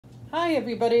Hi,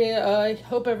 everybody. I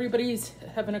hope everybody's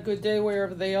having a good day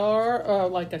wherever they are.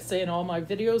 Like I say in all my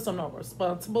videos, I'm not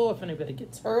responsible if anybody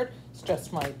gets hurt. It's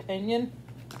just my opinion.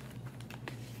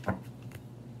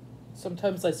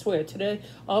 Sometimes I swear. Today,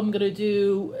 I'm going to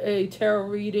do a tarot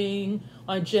reading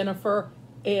on Jennifer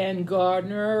Ann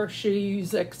Garner.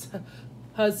 She's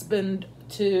ex-husband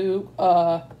to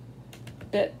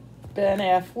Ben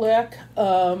Affleck.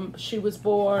 She was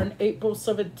born April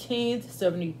 17th,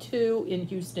 72 in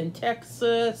Houston,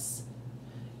 Texas.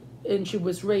 And she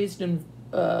was raised in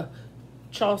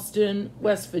Charleston,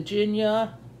 West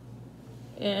Virginia.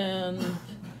 And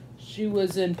she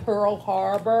was in Pearl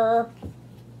Harbor.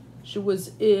 She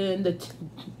was in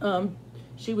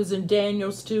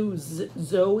Daniel's too,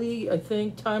 Zoe, I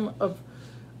think, time of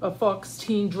a Fox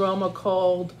teen drama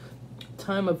called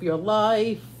Time of Your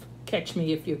Life. Catch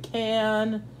Me If You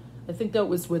Can. I think that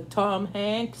was with Tom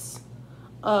Hanks.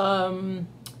 And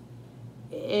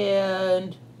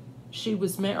she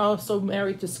was also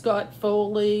married to Scott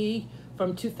Foley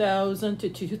from 2000 to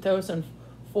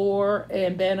 2004.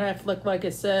 And Ben Affleck, like I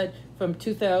said, from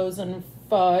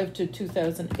 2005 to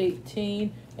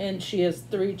 2018. And she has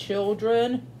 3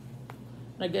 children.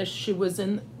 I guess she was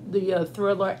in the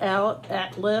thriller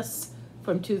Atlas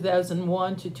from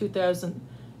 2001 to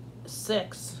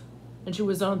 2006. And she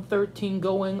was on 13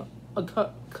 going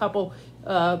a couple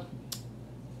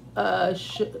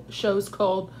shows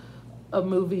called,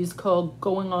 movies called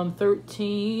Going on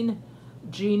 13,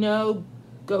 Gino,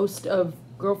 Ghost of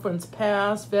Girlfriend's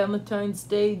Past, Valentine's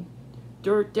Day,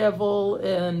 Dirt Devil,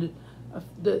 and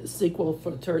the sequel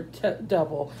for Dirt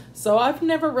Devil. So I've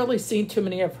never really seen too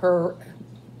many of her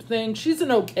things. She's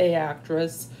an okay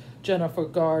actress, Jennifer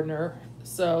Garner.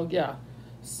 So yeah.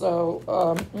 So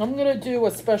I'm gonna do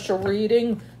a special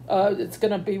reading. It's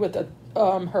gonna be with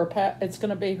it's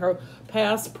gonna be her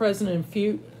past, present, and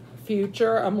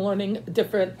future. I'm learning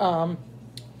different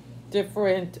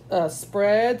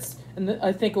spreads, and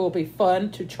I think it will be fun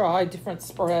to try different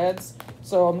spreads.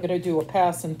 So I'm gonna do a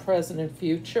past and present and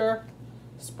future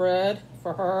spread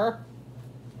for her.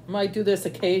 I might do this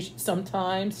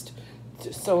sometimes,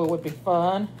 so it would be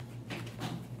fun.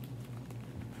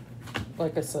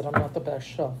 Like I said, I'm not the best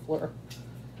shuffler.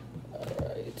 All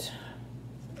right.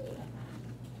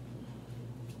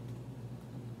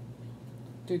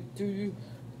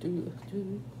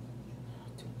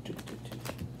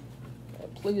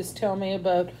 Please tell me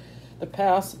about the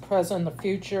past, the present, the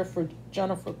future for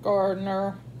Jennifer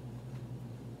Garner.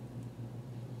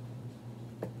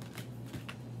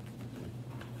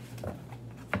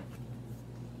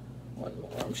 One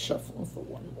more. I'm shuffling for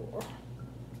one more.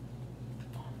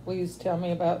 Please tell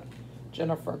me about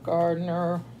Jennifer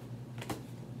Garner,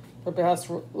 her past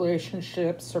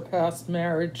relationships, her past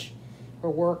marriage, her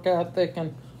work ethic,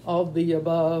 and all the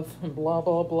above, and blah,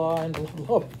 blah, blah, and blah,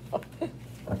 blah, blah.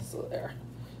 So there.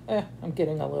 I'm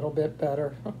getting a little bit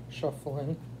better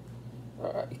shuffling.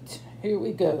 All right, here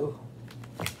we go.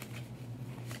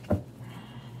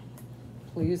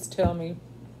 Please tell me.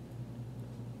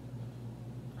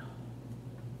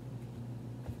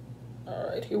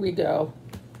 All right, here we go.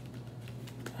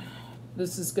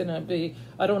 This is going to be,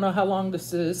 I don't know how long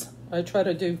this is. I try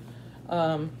to do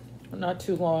not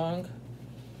too long.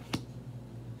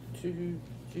 And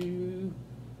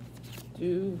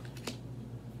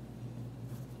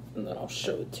then I'll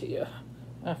show it to you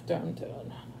after I'm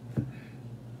done.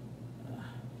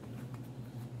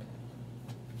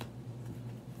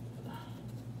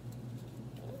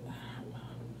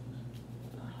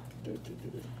 I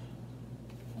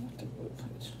have to move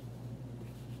it.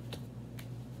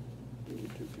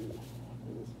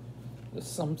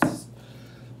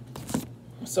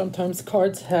 Sometimes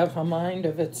cards have a mind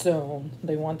of its own.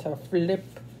 They want to flip.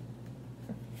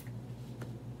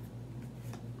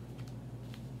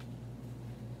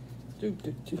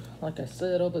 Like I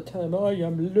said all the time, I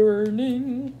am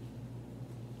learning.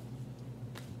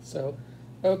 So,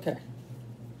 okay.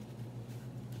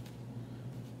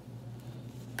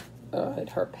 All right,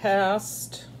 her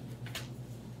past.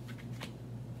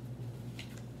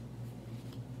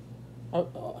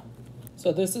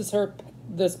 So this is her.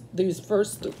 These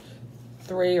first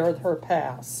 3 are her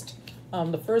past.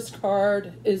 The first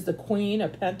card is the Queen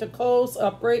of Pentacles,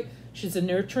 upright. She's a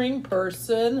nurturing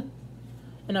person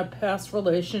in her past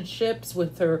relationships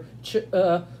with her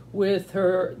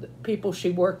people she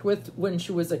worked with when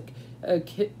she was a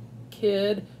kid,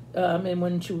 and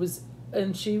when she was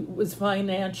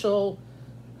financial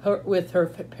with her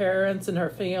parents and her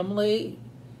family.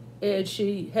 And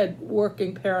she had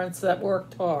working parents that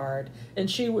worked hard.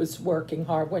 And she was working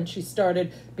hard. When she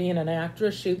started being an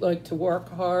actress, she liked to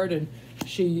work hard and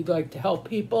she liked to help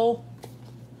people.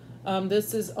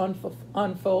 This is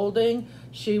unfolding.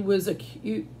 She was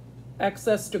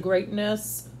access to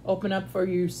greatness. Open up for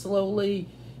you slowly.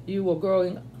 You will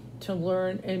growing to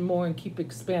learn and more and keep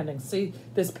expanding. See,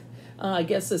 this, I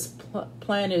guess this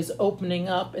plan is opening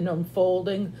up and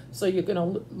unfolding. So you're going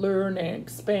to learn and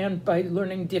expand by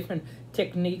learning different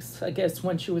techniques. I guess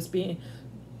when she was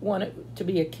wanted to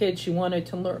be a kid, she wanted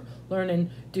to learn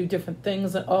and do different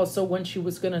things. And also when she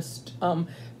was going to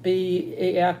be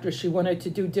a actress, she wanted to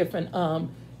do different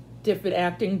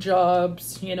acting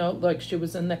jobs. You know, like she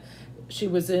was in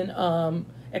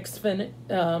X-Men,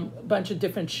 bunch of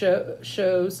different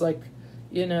shows, like,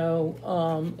 you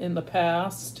know, in the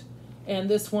past. And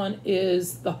this one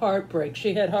is the heartbreak.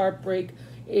 She had heartbreak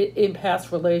in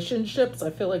past relationships. I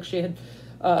feel like she had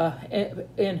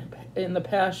in the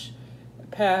past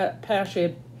she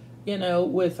had, you know,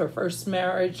 with her first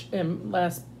marriage and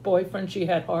last boyfriend, she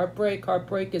had heartbreak.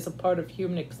 Heartbreak is a part of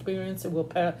human experience. It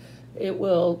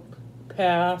will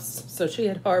pass. So she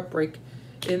had heartbreak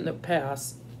in the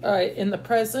past. All right, in the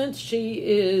present, she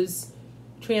is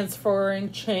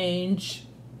transferring, change,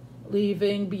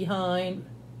 leaving behind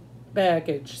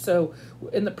baggage. So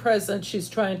in the present, she's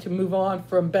trying to move on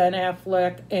from Ben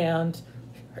Affleck and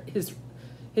his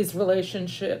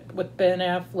relationship with Ben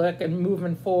Affleck and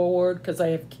moving forward because I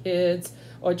have kids,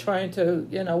 or trying to,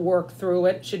 you know, work through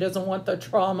it. She doesn't want the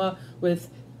trauma with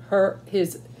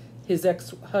his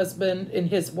ex-husband and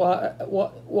his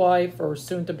wife, or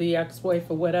soon-to-be ex-wife,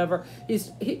 or whatever.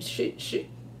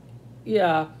 She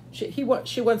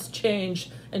wants change,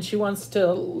 and she wants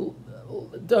to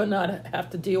do not have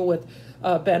to deal with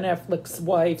Ben Affleck's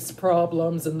wife's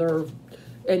problems and their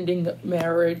ending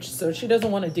marriage. So she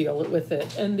doesn't want to deal with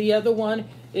it. And the other one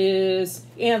is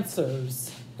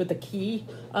answers with a key.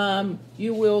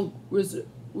 You will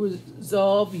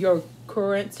resolve your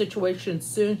current situation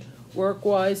soon.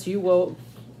 Work-wise, you will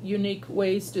unique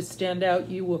ways to stand out.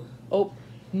 You will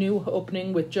new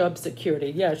opening with job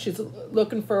security. Yeah, she's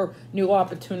looking for new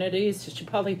opportunities. She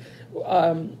probably,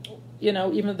 you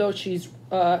know, even though she's,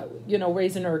 you know,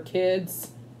 raising her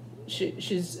kids,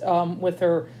 she's with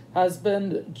her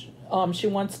husband. She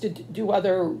wants to do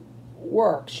other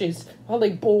work. She's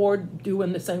probably bored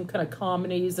doing the same kind of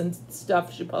comedies and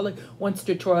stuff. She probably wants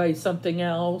to try something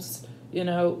else. You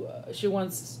know, she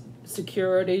wants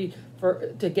security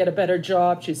to get a better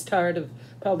job. She's tired of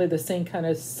probably the same kind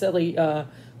of silly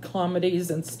comedies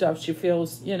and stuff. She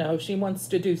feels, you know, she wants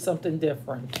to do something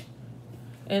different.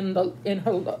 In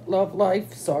her love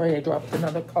life, sorry, I dropped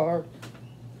another card.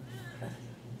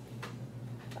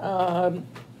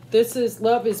 This is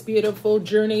Love is Beautiful,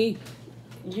 journey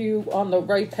you on the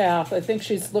right path. I think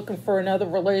she's looking for another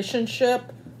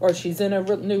relationship, or she's in a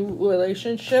new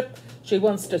relationship. She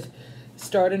wants to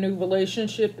start a new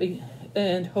relationship,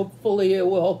 and hopefully it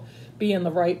will be in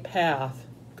the right path,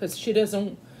 because she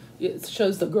doesn't, it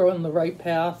shows the girl in the right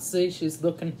path. See, she's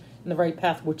looking in the right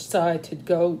path, which side to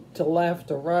go, to left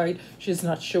or right. She's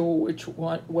not sure which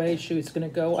way she's going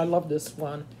to go. I love this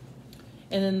one.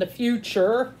 And in the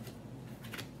future,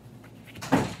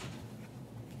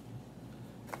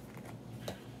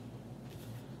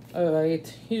 all right,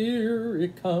 here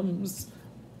it comes.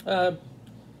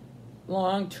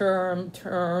 Long-term,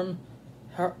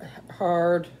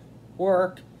 hard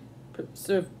work,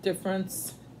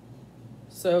 difference.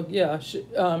 So yeah,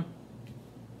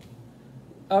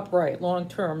 upright,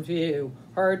 long-term view,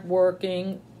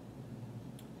 hard-working.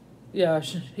 Yeah,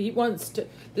 he wants to.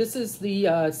 This is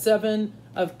the Seven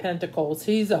of Pentacles.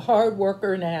 He's a hard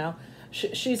worker now.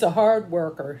 She's a hard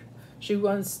worker. She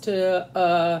wants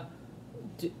to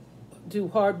do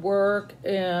hard work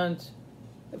and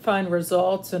find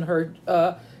results in her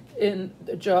in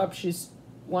the job she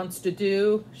wants to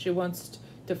do. She wants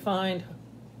to find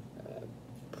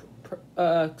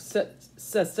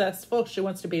successful. She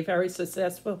wants to be very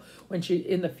successful when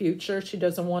in the future. She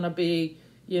doesn't want to be,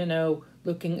 you know,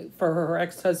 looking for her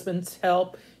ex-husband's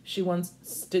help. She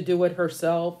wants to do it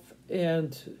herself,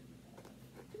 and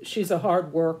she's a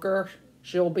hard worker.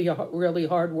 She'll be a really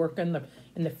hard worker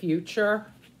in the future.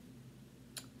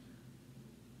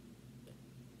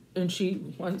 And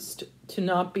she wants to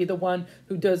not be the one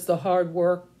who does the hard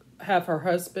work, have her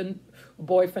husband,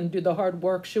 boyfriend do the hard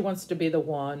work. She wants to be the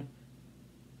one.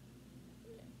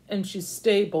 And she's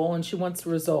stable, and she wants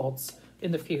results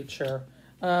in the future.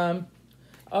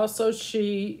 Also,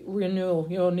 renewal.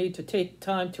 You'll need to take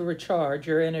time to recharge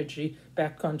your energy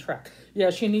back on track.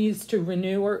 Yeah, she needs to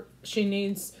renew her. She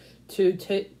needs to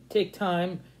take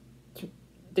time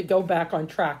to go back on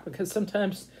track, because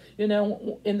sometimes, you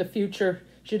know, in the future,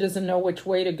 she doesn't know which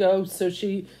way to go, so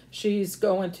she's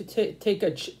going to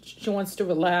she wants to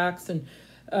relax and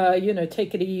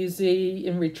take it easy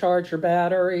and recharge your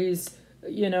batteries.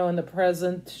 In the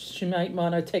present, she might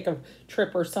want to take a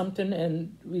trip or something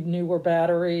and renew her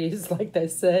batteries, like they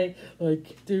say,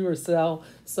 like do or sell.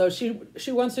 So she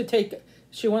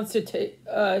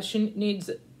needs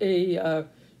a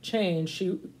change.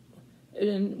 She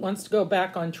wants to go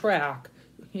back on track.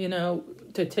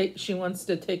 She wants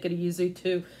to take it easy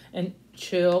too and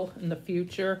chill in the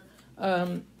future.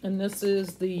 And this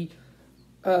is the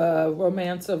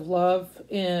romance of love,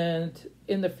 and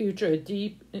in the future,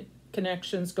 deep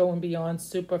connections going beyond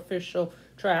superficial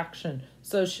attraction.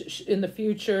 So in the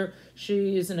future,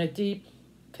 she is in a deep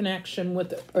connection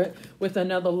with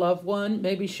another loved one.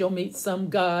 Maybe she'll meet some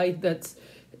guy that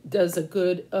does a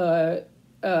good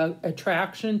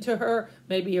attraction to her.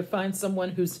 Maybe you find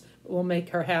someone will make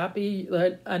her happy,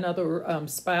 like another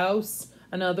spouse,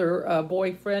 another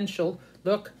boyfriend. She'll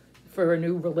look for a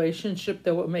new relationship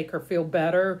that will make her feel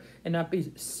better and not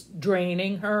be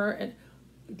draining her,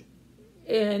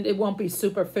 and it won't be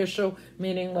superficial,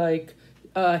 meaning like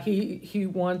he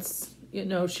wants,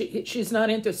 she's not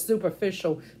into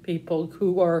superficial people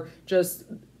who are just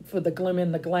for the glim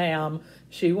and the glam.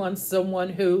 She wants someone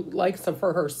who likes her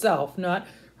for herself, not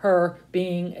her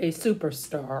being a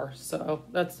superstar. So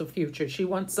that's the future. She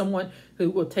wants someone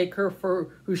who will take her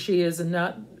for who she is and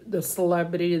not the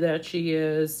celebrity that she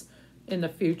is in the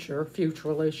future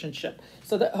relationship.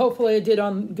 So that hopefully I did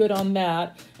good on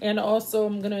that. And also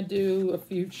I'm going to do a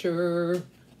future,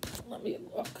 let me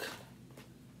look.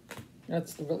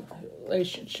 That's the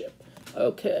relationship.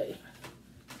 Okay.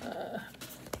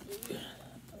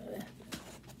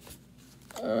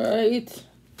 All right.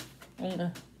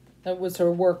 That was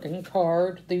her working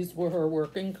card. These were her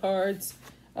working cards.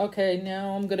 Okay,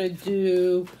 now I'm going to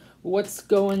do what's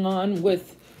going on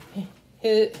with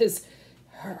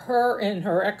her and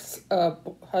her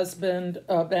ex-husband,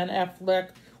 Ben Affleck,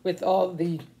 with all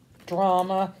the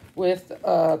drama with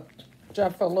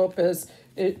Jennifer Lopez.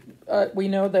 We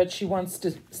know that she wants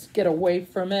to get away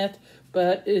from it,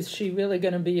 but is she really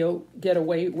going to get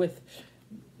away with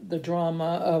the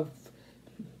drama of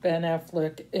Ben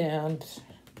Affleck and...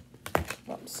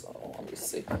 let me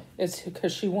see. It's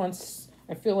because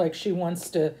I feel like she wants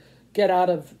to get out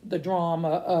of the drama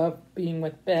of being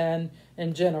with Ben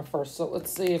and Jennifer. So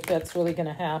let's see if that's really going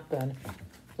to happen.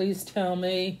 Please tell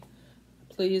me.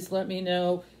 Please let me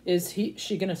know. Is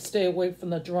she going to stay away from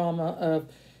the drama of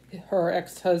her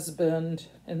ex-husband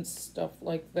and stuff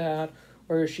like that?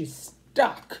 Or is she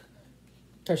stuck?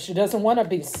 Because she doesn't want to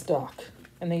be stuck.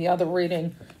 In the other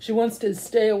reading, she wants to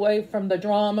stay away from the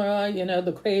drama,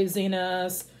 the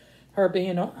craziness, her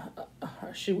being,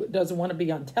 she doesn't want to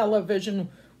be on television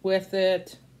with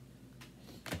it.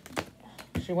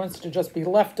 She wants to just be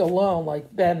left alone,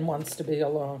 like Ben wants to be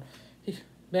alone.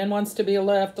 Ben wants to be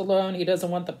left alone. He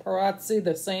doesn't want the paparazzi.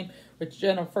 The same with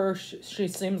Jennifer. She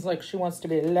seems like she wants to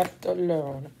be left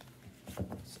alone.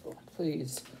 So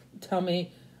please tell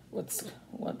me what's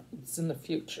in the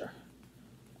future.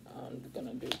 I'm going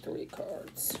to do 3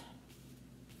 cards.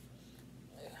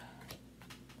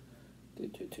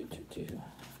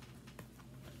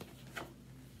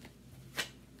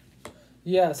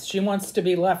 Yes, she wants to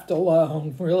be left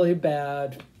alone really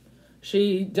bad.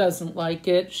 She doesn't like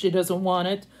it. She doesn't want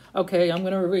it. Okay, I'm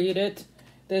going to read it.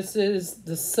 This is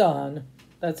the sun.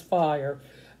 That's fire.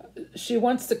 She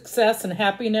wants success and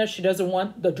happiness. She doesn't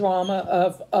want the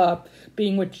drama of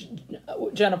being with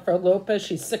Jennifer Lopez.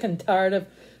 She's sick and tired of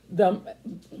them.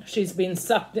 She's being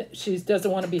sucked. She doesn't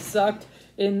want to be sucked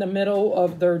in the middle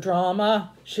of their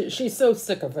drama. She's so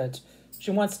sick of it.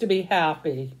 She wants to be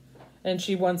happy. And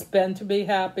she wants Ben to be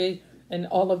happy and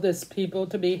all of this people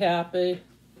to be happy.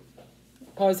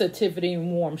 Positivity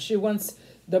and warmth. She wants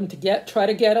them to try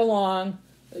to get along.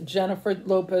 Jennifer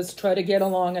Lopez, try to get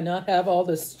along and not have all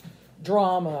this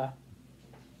drama.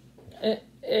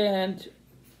 And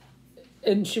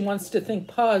she wants to think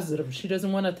positive. She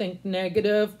doesn't want to think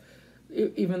negative,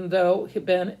 even though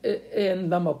Ben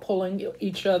and them are pulling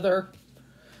each other.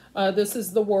 This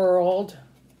is the world.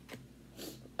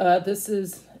 This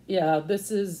is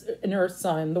an earth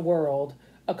sign, the world.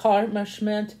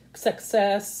 Accomplishment,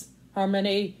 success,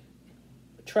 harmony,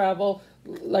 travel.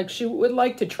 Like she would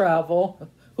like to travel.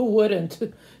 Who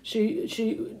wouldn't?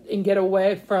 She and get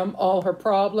away from all her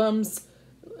problems.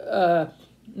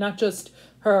 Not just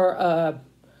her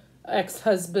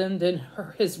ex-husband and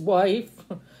his wife.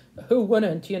 Who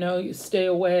wouldn't? You stay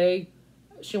away.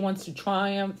 She wants to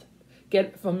triumph,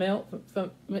 get fulfillment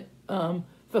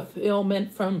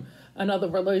from another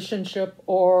relationship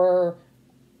or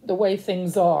the way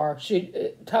things are.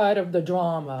 She tired of the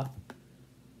drama,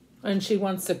 and she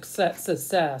wants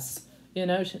success.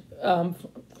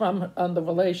 from the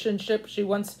relationship. She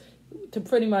wants to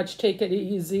pretty much take it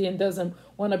easy and doesn't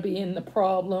want to be in the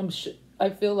problem.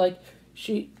 I feel like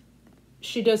she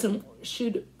doesn't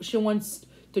she wants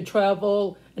to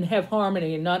travel and have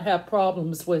harmony and not have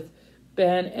problems with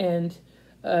Ben and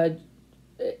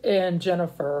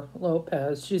Jennifer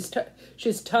Lopez.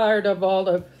 She's tired of all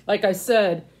the, like I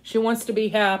said, she wants to be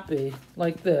happy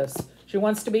like this. She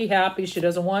wants to be happy. She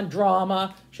doesn't want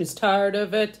drama. She's tired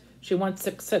of it. She wants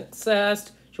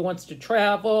success. She wants to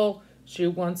travel. She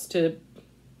wants to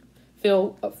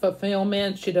feel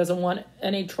fulfillment. She doesn't want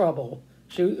any trouble.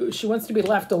 She wants to be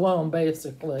left alone,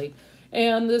 basically.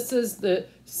 And this is the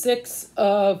six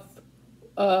of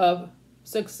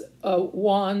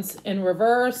wands in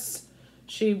reverse.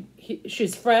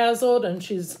 She's frazzled and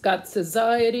she's got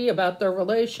anxiety about their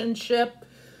relationship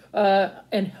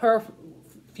and her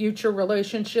future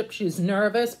relationship. She's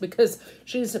nervous because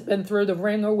she's been through the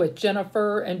ringer with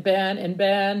Jennifer and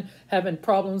Ben having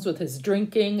problems with his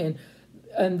drinking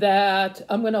and that.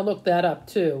 I'm going to look that up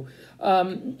too.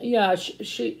 Yeah,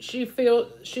 she feels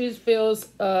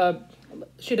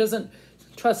she doesn't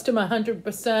trust him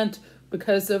 100%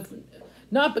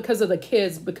 not because of the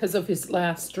kids, because of his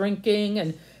last drinking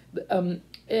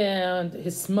and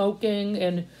his smoking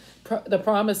and the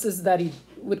promises that he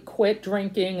would quit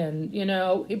drinking, and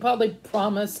he probably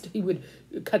promised he would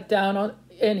cut down on,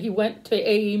 and he went to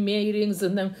AE meetings,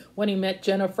 and then when he met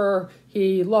Jennifer,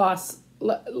 he lost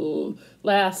the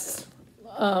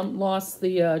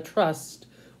trust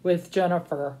with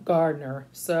Jennifer Garner.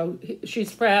 So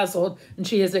she's frazzled and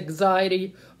she has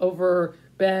anxiety over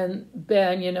Ben,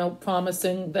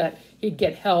 promising that he'd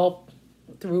get help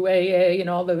through AA and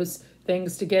all those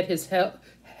things to get his health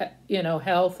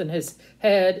and his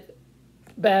head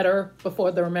better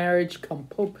before their marriage come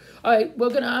poop. All right,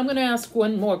 I'm gonna ask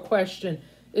one more question.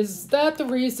 Is that the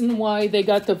reason why they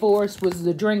got divorced? Was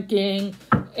the drinking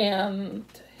and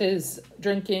his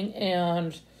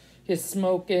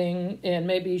smoking, and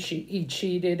maybe he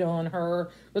cheated on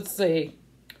her? Let's see.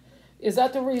 Is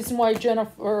that the reason why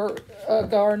Jennifer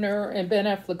Garner and Ben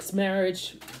Affleck's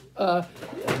marriage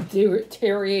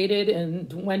deteriorated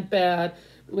and went bad?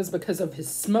 It was because of his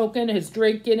smoking, his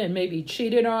drinking, and maybe he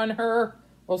cheated on her.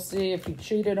 We'll see if he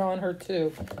cheated on her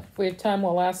too. If we have time,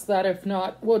 we'll ask that. If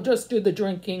not, we'll just do the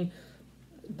drinking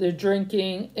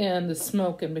and the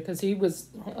smoking, because he was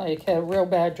had a real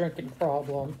bad drinking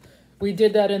problem. We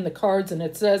did that in the cards, and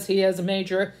it says he's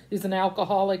an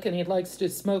alcoholic, and he likes to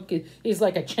smoke. He's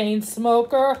like a chain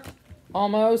smoker,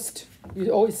 almost.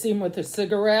 You always see him with a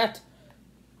cigarette.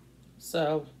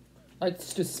 So,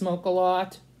 likes to smoke a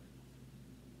lot.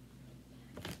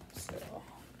 So,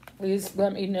 please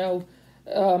let me know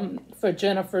for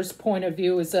Jennifer's point of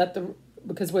view,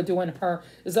 because we're doing her,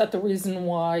 is that the reason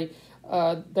why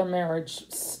their marriage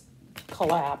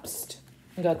collapsed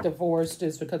and got divorced,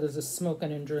 is because of the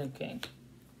smoking and drinking?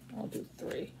 I'll do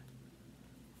 3.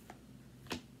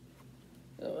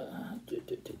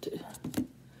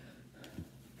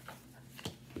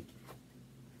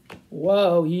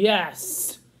 Whoa,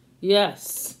 yes,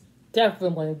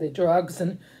 definitely the drugs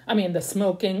the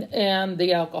smoking and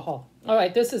the alcohol. All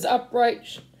right, this is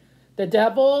upright. The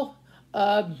devil,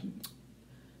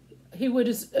 he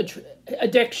was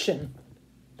addiction.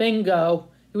 Bingo.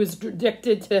 He was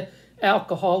addicted to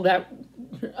alcohol,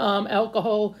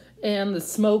 alcohol and the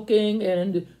smoking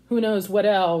and who knows what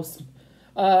else.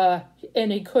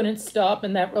 And he couldn't stop,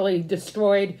 and that really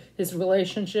destroyed his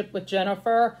relationship with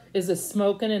Jennifer, is the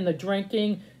smoking and the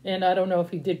drinking, and I don't know if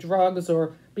he did drugs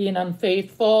or being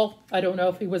unfaithful. I don't know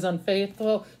if he was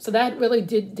unfaithful. So that really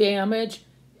did damage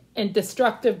and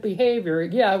destructive behavior.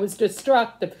 Yeah, it was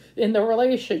destructive in the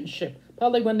relationship.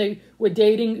 Probably when they were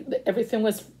dating, everything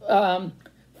was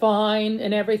fine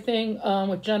and everything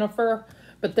with Jennifer.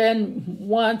 But then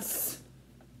once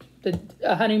the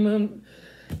honeymoon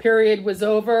period was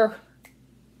over,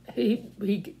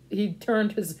 he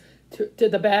turned to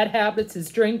the bad habits, his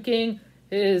drinking,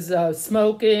 his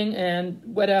smoking, and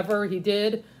whatever he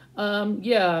did.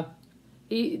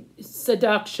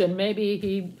 Seduction. Maybe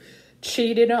he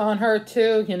cheated on her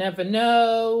too. You never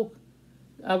know.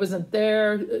 I wasn't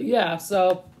there. Yeah,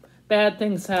 so bad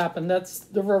things happen. That's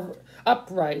the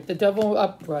upright, the devil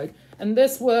upright. And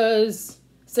this was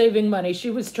saving money. She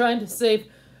was trying to save,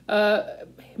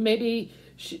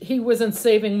 he wasn't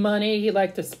saving money. He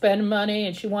liked to spend money,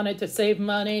 and she wanted to save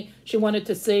money. She wanted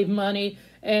to save money,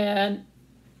 and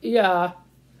yeah,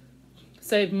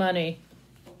 save money.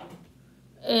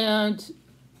 And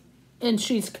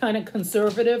she's kind of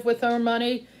conservative with her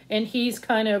money, and he's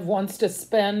kind of wants to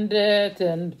spend it,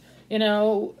 and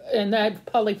and that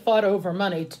probably fought over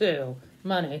money too.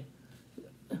 Money.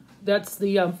 That's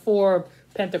the Four of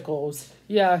Pentacles.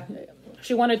 Yeah,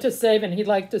 she wanted to save and he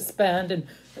liked to spend and,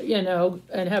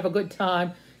 and have a good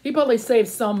time. He probably saved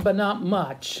some, but not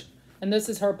much. And this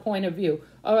is her point of view.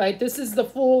 All right, this is the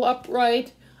Fool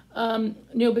upright.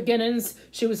 New beginnings.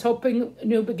 She was hoping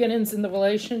new beginnings in the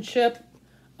relationship.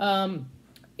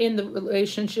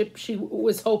 She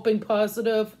was hoping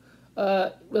positive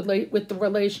with the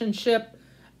relationship.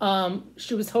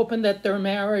 She was hoping that their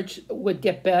marriage would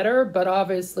get better, but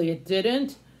obviously it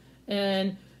didn't.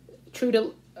 And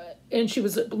she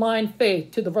was blind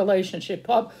faith to the relationship.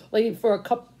 Probably for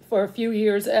a few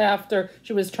years after,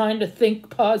 she was trying to think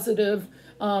positive.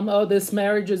 This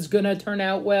marriage is gonna turn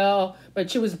out well, but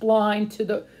she was blind to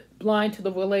the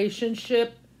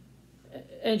relationship,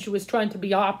 and she was trying to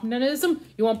be optimism.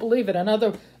 You won't believe it.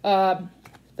 Another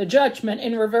the Judgment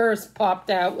in reverse popped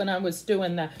out when I was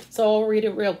doing that, so I'll read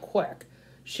it real quick.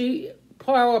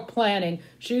 Power planning.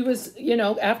 She was,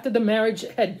 after the marriage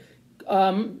had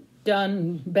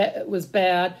was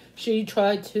bad, she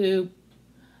tried to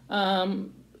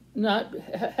not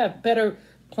have better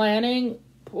planning.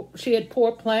 She had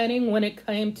poor planning when it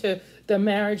came to the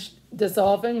marriage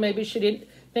dissolving. Maybe she didn't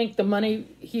think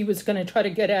he was going to try to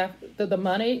get after the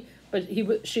money, but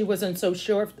she wasn't so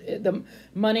sure if the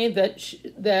money that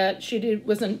she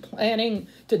wasn't planning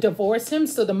to divorce him,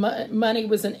 so the money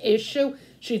was an issue.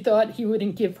 She thought he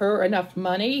wouldn't give her enough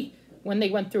money when they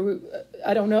went through,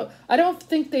 I don't know. I don't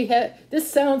think they had,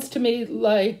 this sounds to me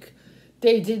like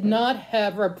they did not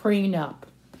have a prenup,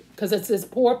 because it says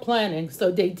poor planning,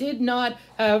 so they did not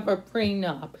have a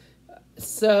prenup.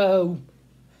 So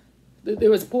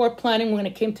there was poor planning when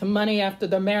it came to money after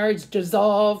the marriage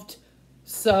dissolved.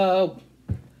 So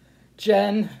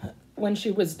Jen, when she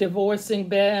was divorcing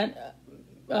Ben,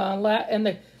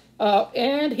 and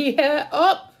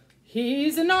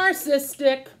he's a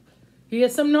narcissistic. He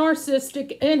has some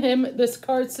narcissistic in him. This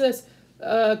card says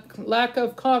lack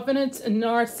of confidence and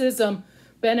narcissism.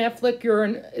 Ben Affleck,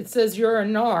 it says you're a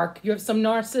narc. You have some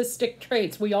narcissistic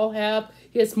traits. We all have.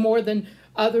 He has more than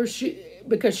others.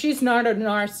 Because she's not a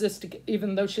narcissistic,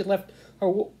 even though she left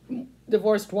her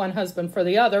divorced one husband for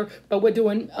the other. But we're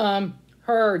doing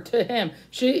her to him.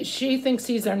 She thinks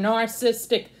he's a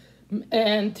narcissistic,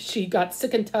 and she got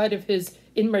sick and tired of his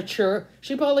immature.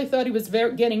 She probably thought he was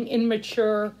getting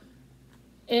immature,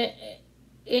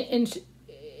 and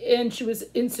she was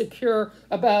insecure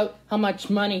about how much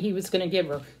money he was going to give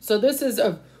her. So this is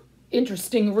a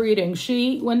interesting reading.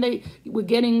 When they were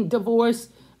getting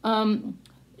divorced,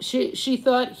 she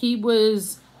thought he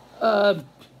was,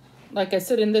 like I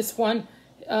said in this one,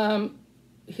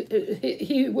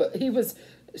 he was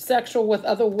sexual with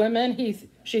other women.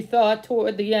 She thought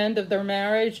toward the end of their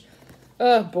marriage.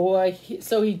 Oh boy!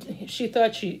 She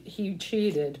thought he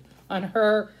cheated on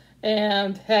her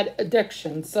and had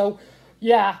addiction. So,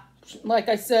 yeah, like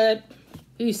I said,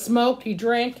 he smoked, he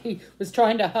drank, he was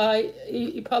trying to hide.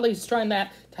 He probably was trying to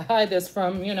hide this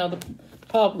from the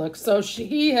public. So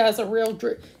he is a real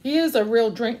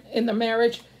drink in the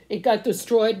marriage. It got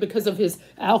destroyed because of his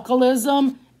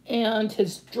alcoholism and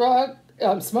his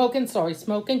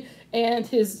smoking, and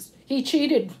he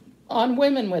cheated on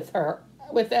women with her,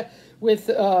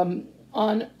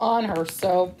 on her.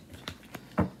 So,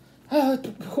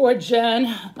 poor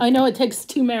Jen. I know it takes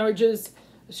 2 marriages.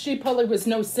 She probably was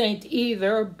no saint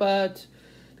either, but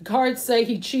the cards say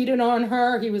he cheated on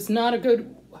her. He was not a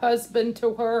good husband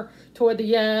to her toward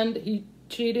the end. He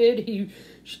cheated. He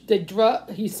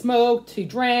smoked. He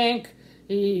drank.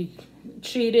 He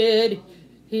cheated.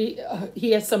 He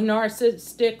has some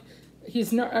narcissistic.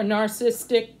 He's a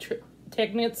narcissistic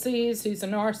tendencies. He's a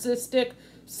narcissistic.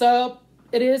 So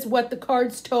it is what the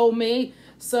cards told me.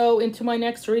 So into my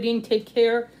next reading, take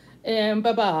care and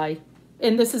bye-bye.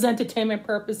 And this is entertainment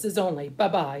purposes only.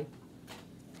 Bye-bye.